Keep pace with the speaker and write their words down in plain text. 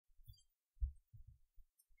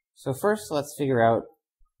So first, let's figure out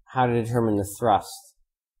how to determine the thrust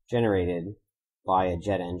generated by a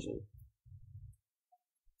jet engine.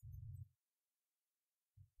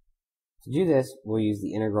 To do this, we'll use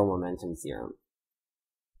the integral momentum theorem.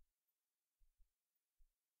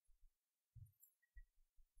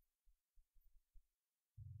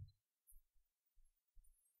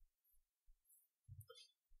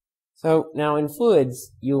 So now in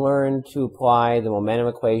fluids, you learn to apply the momentum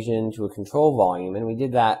equation to a control volume, and we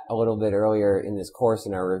did that a little bit earlier in this course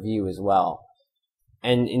in our review as well.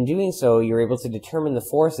 And in doing so, you're able to determine the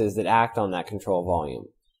forces that act on that control volume.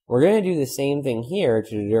 We're going to do the same thing here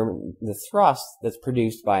to determine the thrust that's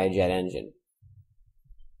produced by a jet engine.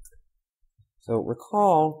 So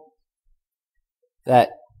recall that,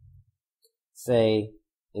 say,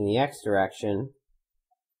 in the x direction,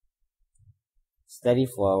 steady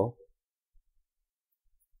flow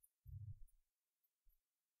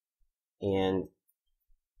and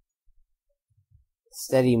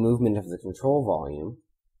steady movement of the control volume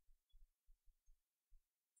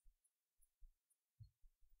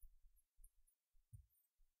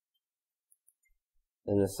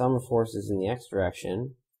then the sum of forces in the x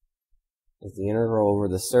direction is the integral over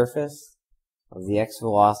the surface of the x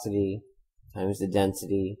velocity times the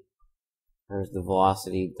density times the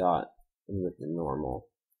velocity dot with the normal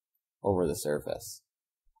over the surface.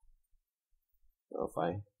 So if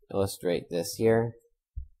I illustrate this here,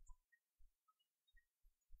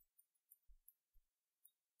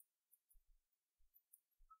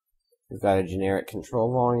 we've got a generic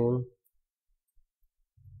control volume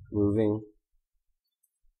moving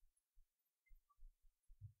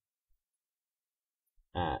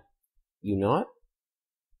at u naught.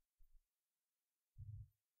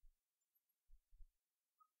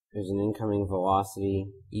 There's an incoming velocity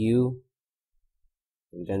u,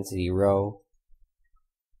 and density rho,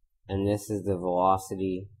 and this is the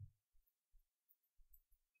velocity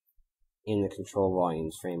in the control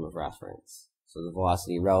volume's frame of reference. So the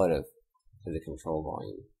velocity relative to the control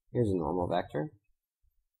volume. Here's a normal vector.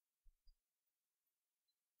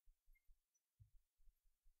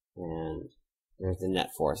 And there's the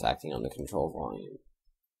net force acting on the control volume.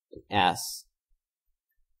 And S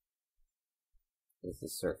is the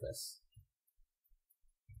surface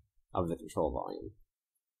of the control volume.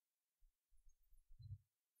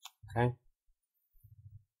 Okay?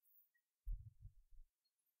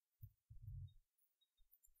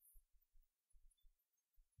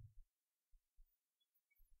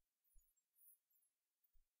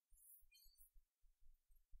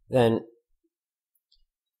 Then,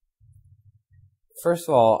 first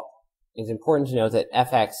of all, it's important to note that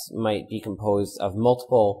Fx might be composed of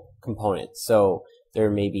multiple components. So there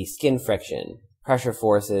may be skin friction, pressure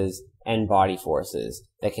forces, and body forces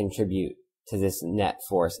that contribute to this net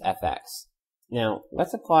force Fx. Now,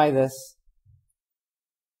 let's apply this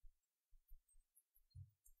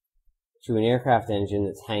to an aircraft engine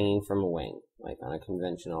that's hanging from a wing, like on a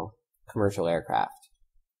conventional commercial aircraft.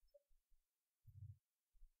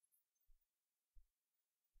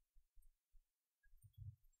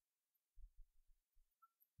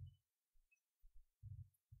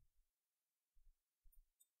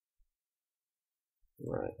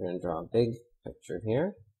 Alright, we're going to draw a big picture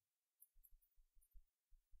here.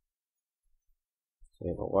 So we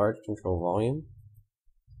have a large control volume.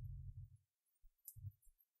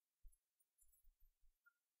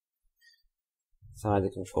 Inside the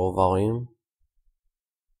control volume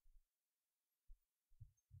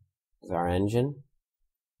is our engine.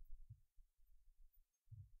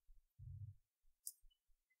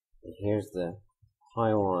 And here's the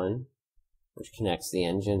pylon which connects the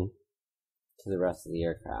engine to the rest of the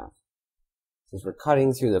aircraft. Since we're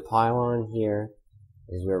cutting through the pylon, here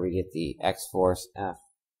is where we get the X force F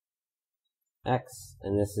X,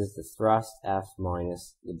 and this is the thrust F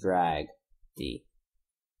minus the drag D.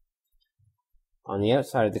 On the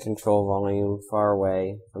outside of the control volume, far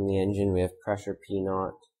away from the engine, we have pressure P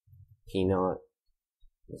naught, P naught.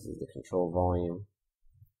 This is the control volume.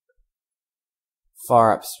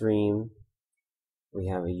 Far upstream, we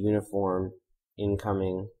have a uniform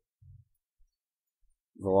incoming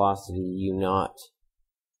velocity u naught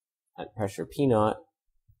at pressure P naught,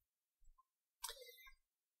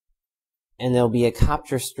 and there'll be a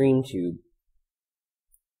capture stream tube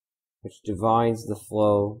which divides the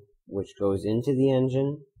flow which goes into the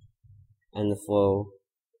engine and the flow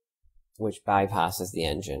which bypasses the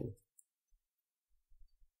engine.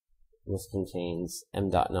 This contains m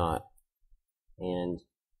dot naught, and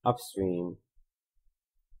upstream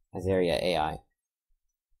has area AI.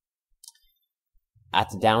 At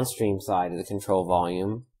the downstream side of the control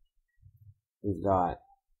volume, we've got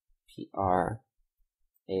PR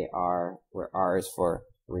AR, where R is for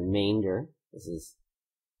remainder. This is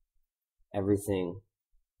everything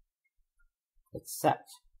except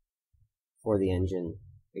for the engine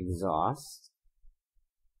exhaust.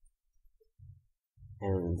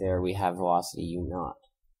 And there we have velocity U naught.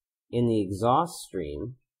 In the exhaust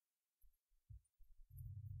stream,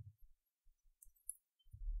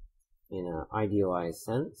 in an idealized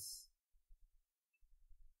sense,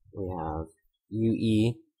 we have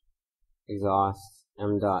UE, exhaust,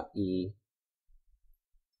 M dot E,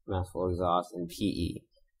 mass flow exhaust, and PE,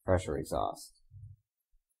 pressure exhaust.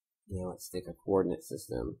 Now let's stick a coordinate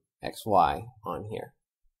system, XY, on here.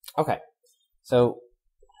 Okay, so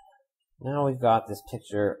now we've got this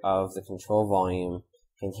picture of the control volume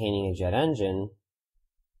containing a jet engine.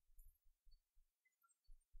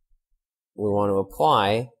 We want to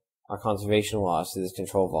apply our conservation laws to this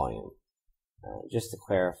control volume. Just to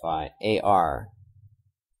clarify, AR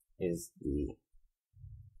is the,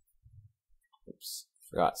 oops,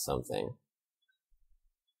 forgot something.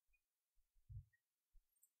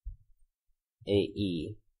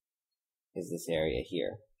 AE is this area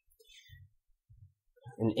here.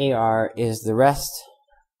 And AR is the rest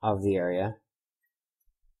of the area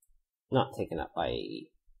not taken up by AE.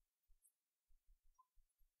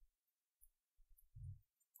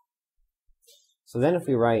 So then if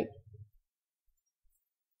we write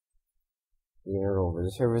the integral over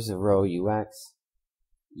the surface of rho ux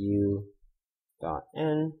u dot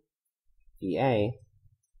n dA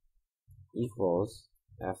equals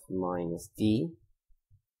F minus D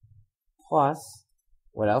plus,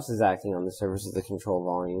 what else is acting on the surface of the control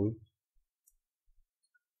volume?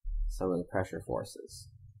 Some of the pressure forces.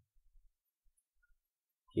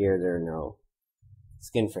 Here there are no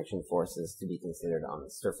skin friction forces to be considered on the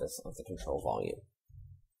surface of the control volume.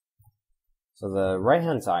 So the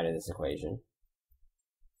right-hand side of this equation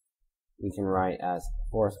we can write as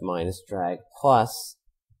force minus drag plus,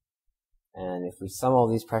 and if we sum all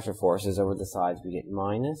these pressure forces over the sides, we get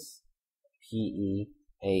minus PE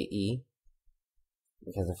AE,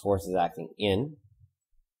 because the force is acting in,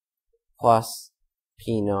 plus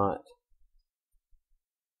P naught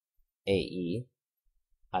AE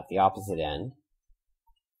at the opposite end,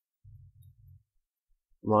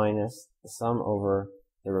 minus the sum over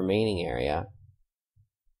the remaining area,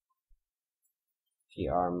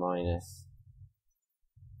 PR minus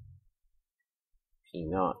P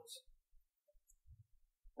naught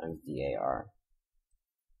times DAR.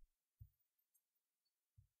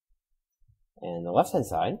 And the left hand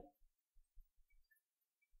side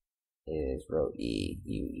is rho E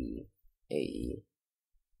UE AE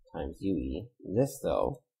times UE. This,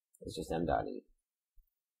 though, is just M dot E.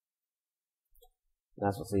 And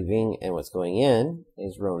that's what's leaving, and what's going in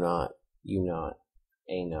is rho naught U naught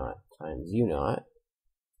A naught times U naught.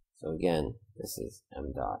 So again, this is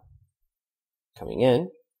M dot coming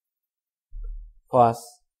in,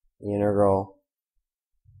 plus the integral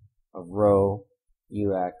of rho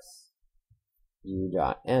ux u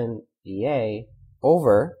dot n dA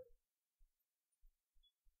over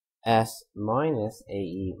S minus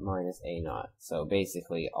AE minus A naught. So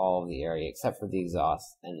basically all of the area except for the exhaust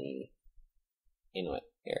and the inlet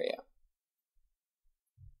area.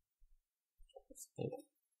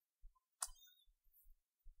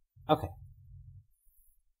 Okay.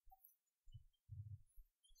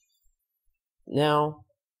 Now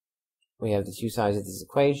we have the two sides of this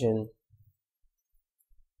equation,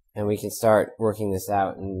 and we can start working this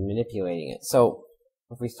out and manipulating it. So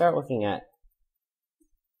if we start looking at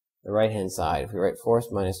the right-hand side, if we write force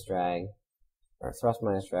minus drag, or thrust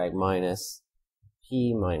minus drag minus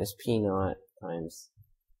P naught times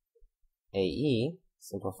AE,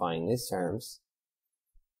 simplifying these terms,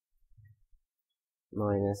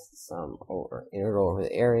 minus the sum over integral over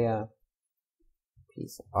the area, P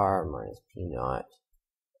sub R minus P naught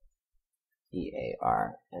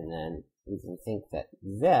DAR, and then we can think that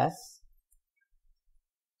this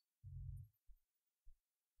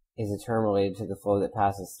is a term related to the flow that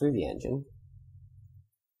passes through the engine,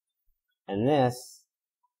 and this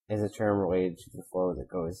is a term related to the flow that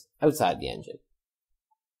goes outside the engine.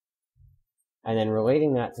 And then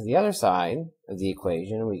relating that to the other side of the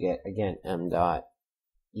equation, we get, again, M dot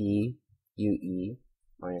E UE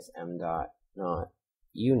minus M dot naught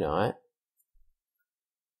U naught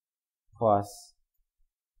plus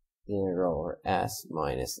the integral over S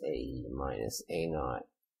minus AE minus A naught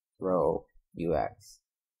rho UX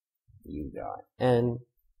U dot N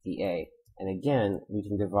dA. And again, we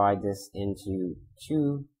can divide this into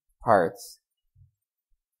two parts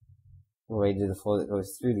related to the flow that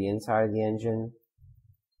goes through the inside of the engine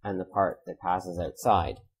and the part that passes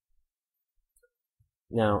outside.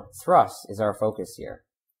 Now, thrust is our focus here.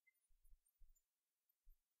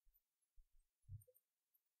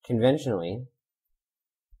 conventionally,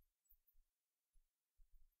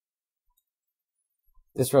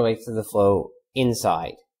 this relates to the flow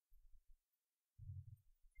inside.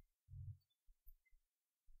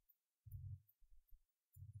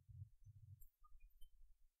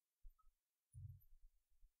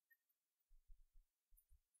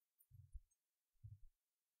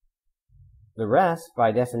 The rest,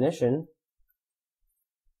 by definition,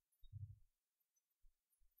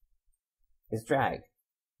 is drag.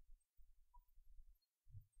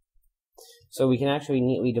 So we can actually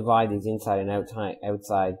neatly divide these inside and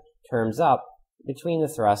outside terms up between the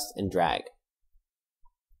thrust and drag.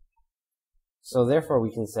 So therefore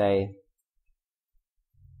we can say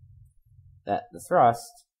that the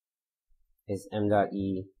thrust is m dot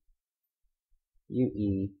e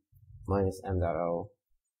ue minus m dot o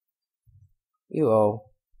uo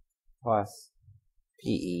plus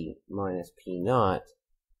pe minus p naught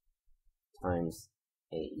times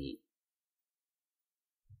ae.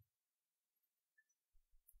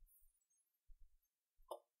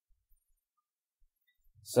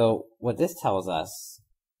 So what this tells us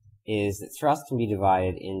is that thrust can be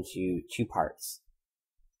divided into two parts.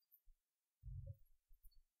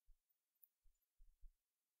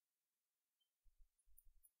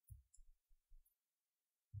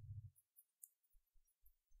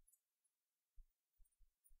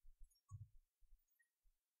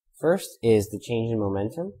 First is the change in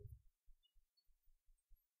momentum.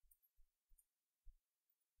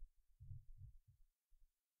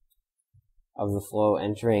 Of the flow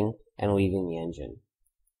entering and leaving the engine.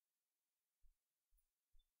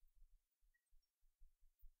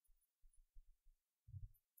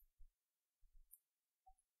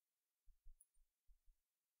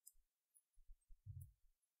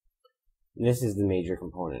 This is the major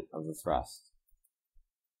component of the thrust.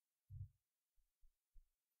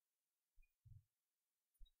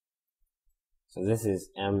 So this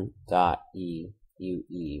is m dot e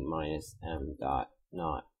ue minus m dot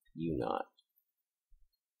naught u naught.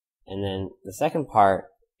 And then the second part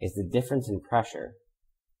is the difference in pressure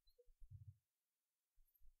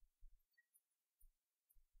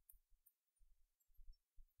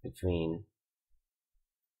between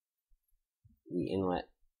the inlet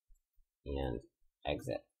and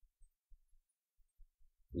exit.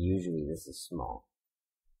 Usually this is small.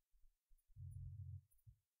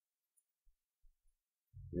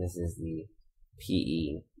 This is the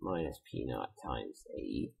PE minus P naught times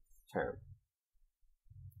AE term.